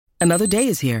Another day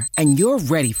is here, and you're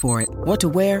ready for it. What to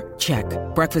wear? Check.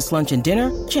 Breakfast, lunch, and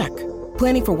dinner? Check.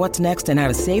 Planning for what's next and how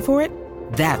to save for it?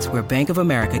 That's where Bank of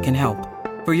America can help.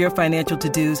 For your financial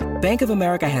to-dos, Bank of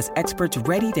America has experts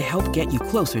ready to help get you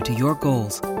closer to your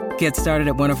goals. Get started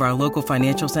at one of our local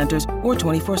financial centers or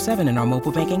 24/7 in our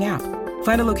mobile banking app.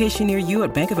 Find a location near you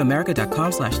at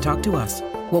bankofamerica.com/talktous.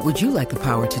 What would you like the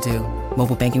power to do?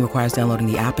 Mobile banking requires downloading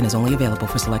the app and is only available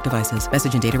for select devices.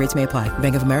 Message and data rates may apply.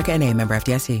 Bank of America N.A., member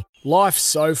FDIC. Life's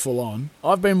so full on.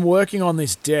 I've been working on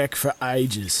this deck for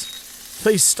ages.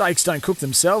 These steaks don't cook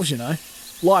themselves, you know.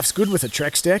 Life's good with a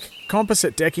Trex deck.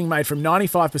 Composite decking made from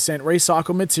 95%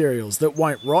 recycled materials that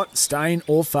won't rot, stain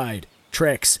or fade.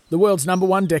 Trex, the world's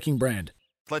 #1 decking brand.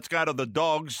 Let's go to the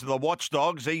dogs, the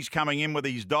Watchdogs. He's coming in with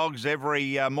his dogs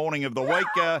every morning of the week.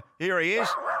 Here he is.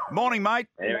 Morning, mate.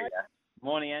 There we go.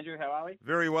 Morning, Andrew. How are we?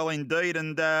 Very well indeed.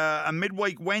 And a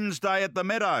midweek Wednesday at the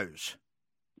Meadows.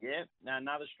 Yeah,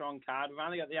 another strong card. We've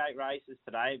only got the 8 races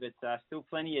today, but still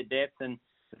plenty of depth. And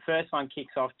the first one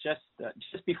kicks off just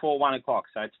before 1 o'clock,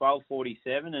 so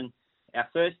 12:47. And our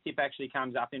first tip actually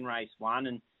comes up in race 1,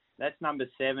 and that's number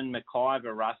 7,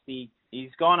 McIver Rusty.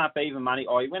 He's gone up even money.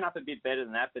 Oh, he went up a bit better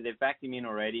than that, but they've backed him in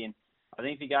already. And I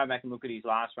think if you go back and look at his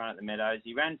last run at the Meadows,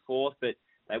 he ran 4th, but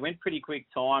they went pretty quick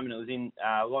time, and it was in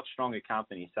a lot stronger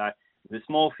company. So the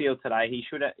small field today, he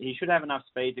should have enough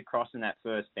speed to cross in that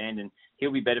first bend, and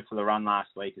he'll be better for the run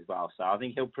last week as well. So I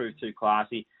think he'll prove too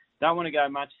classy. Don't want to go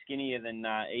much skinnier than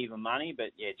even money,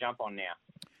 but yeah, jump on now.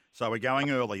 So we're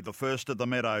going early, the first of the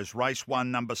Meadows, race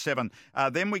 1, number 7.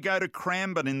 Then we go to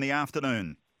Cranbourne in the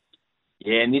afternoon.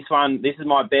 Yeah, and this is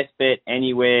my best bet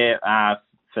anywhere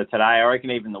for today. I reckon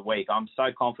even the week. I'm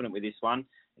so confident with this one.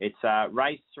 It's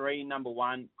race 3, number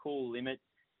 1, Cool Limit.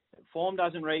 Form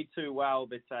doesn't read too well,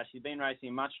 but she's been racing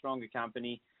in much stronger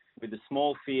company with a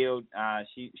small field.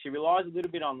 She relies a little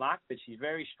bit on luck, but she's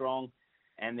very strong.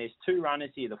 And there's 2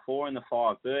 runners here, the 4 and the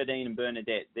 5, Burdine and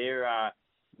Bernadette. They're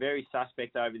very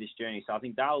suspect over this journey. So I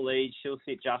think they'll lead. She'll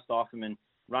sit just off them and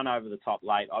run over the top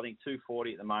late. I think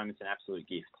 240 at the moment is an absolute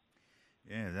gift.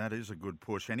 Yeah, that is a good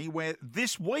push. Anywhere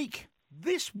this week?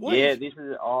 Yeah, this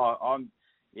is.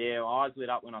 Eyes lit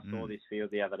up when I saw this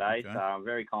field the other day, so I'm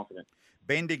very confident.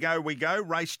 Bendigo we go,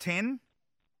 race 10.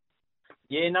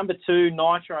 Yeah, number 2,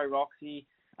 Nitro Roxy.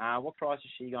 What price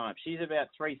has she gone up? She's about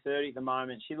 330 at the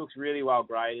moment. She looks really well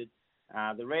graded.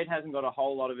 The red hasn't got a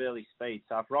whole lot of early speed,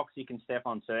 so if Roxy can step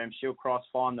on terms, she'll cross,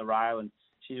 find the rail, and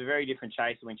she's a very different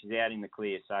chaser when she's out in the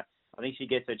clear. So I think she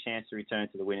gets her chance to return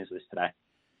to the winners list today.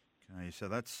 Okay, so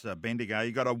that's Bendigo.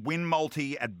 You got a win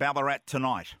multi at Ballarat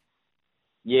tonight.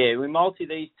 Yeah, we multi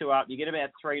these 2 up. You get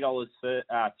about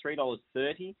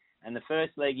 $3.30, and the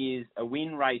first leg is a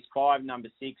win race 5, number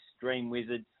 6, Dream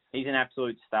Wizard. He's an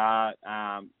absolute star.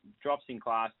 Drops in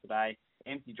class today.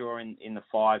 Empty draw in the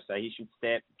 5, so he should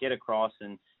step, get across,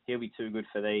 and he'll be too good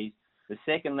for these. The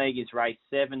second leg is race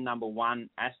 7, number 1,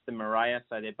 Aston Maria.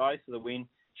 So they're both for the win.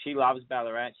 She loves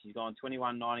Ballarat. She's gone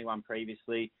 21.91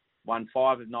 previously, won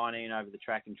 5 of 19 over the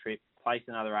track and trip, placed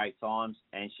another 8 times,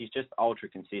 and she's just ultra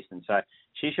consistent. So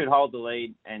she should hold the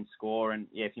lead and score. And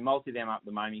yeah, if you multi them up at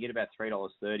the moment, you get about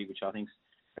 $3.30, which I think's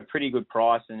a pretty good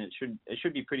price, and it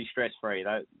should be pretty stress-free.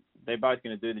 They're both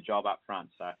going to do the job up front.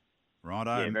 So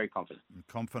righto. Yeah, very confident.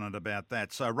 Confident about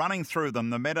that. So running through them,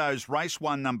 the Meadows, race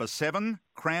 1, number 7,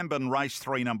 Cranbourne, race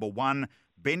 3, number 1,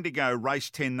 Bendigo, race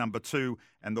 10, number 2,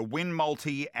 and the win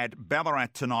multi at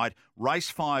Ballarat tonight, race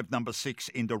 5, number 6,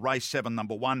 into race 7,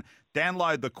 number 1.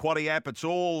 Download the Quaddy app. It's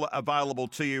all available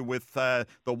to you with the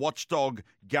Watchdog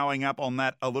going up on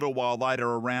that a little while later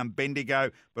around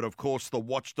Bendigo. But, of course, the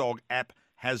Watchdog app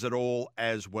has it all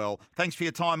as well. Thanks for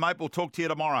your time, mate. We'll talk to you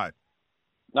tomorrow.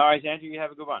 No worries, Andrew. You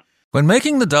have a good one. When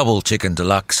making the double chicken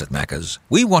deluxe at Macca's,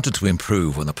 we wanted to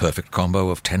improve on the perfect combo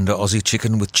of tender Aussie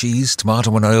chicken with cheese,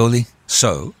 tomato and aioli.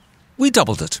 So, we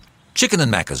doubled it. Chicken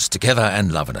and Macca's, together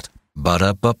and loving it.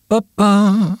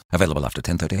 Ba-da-ba-ba-ba. Available after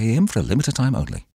 10:30 a.m. for a limited time only.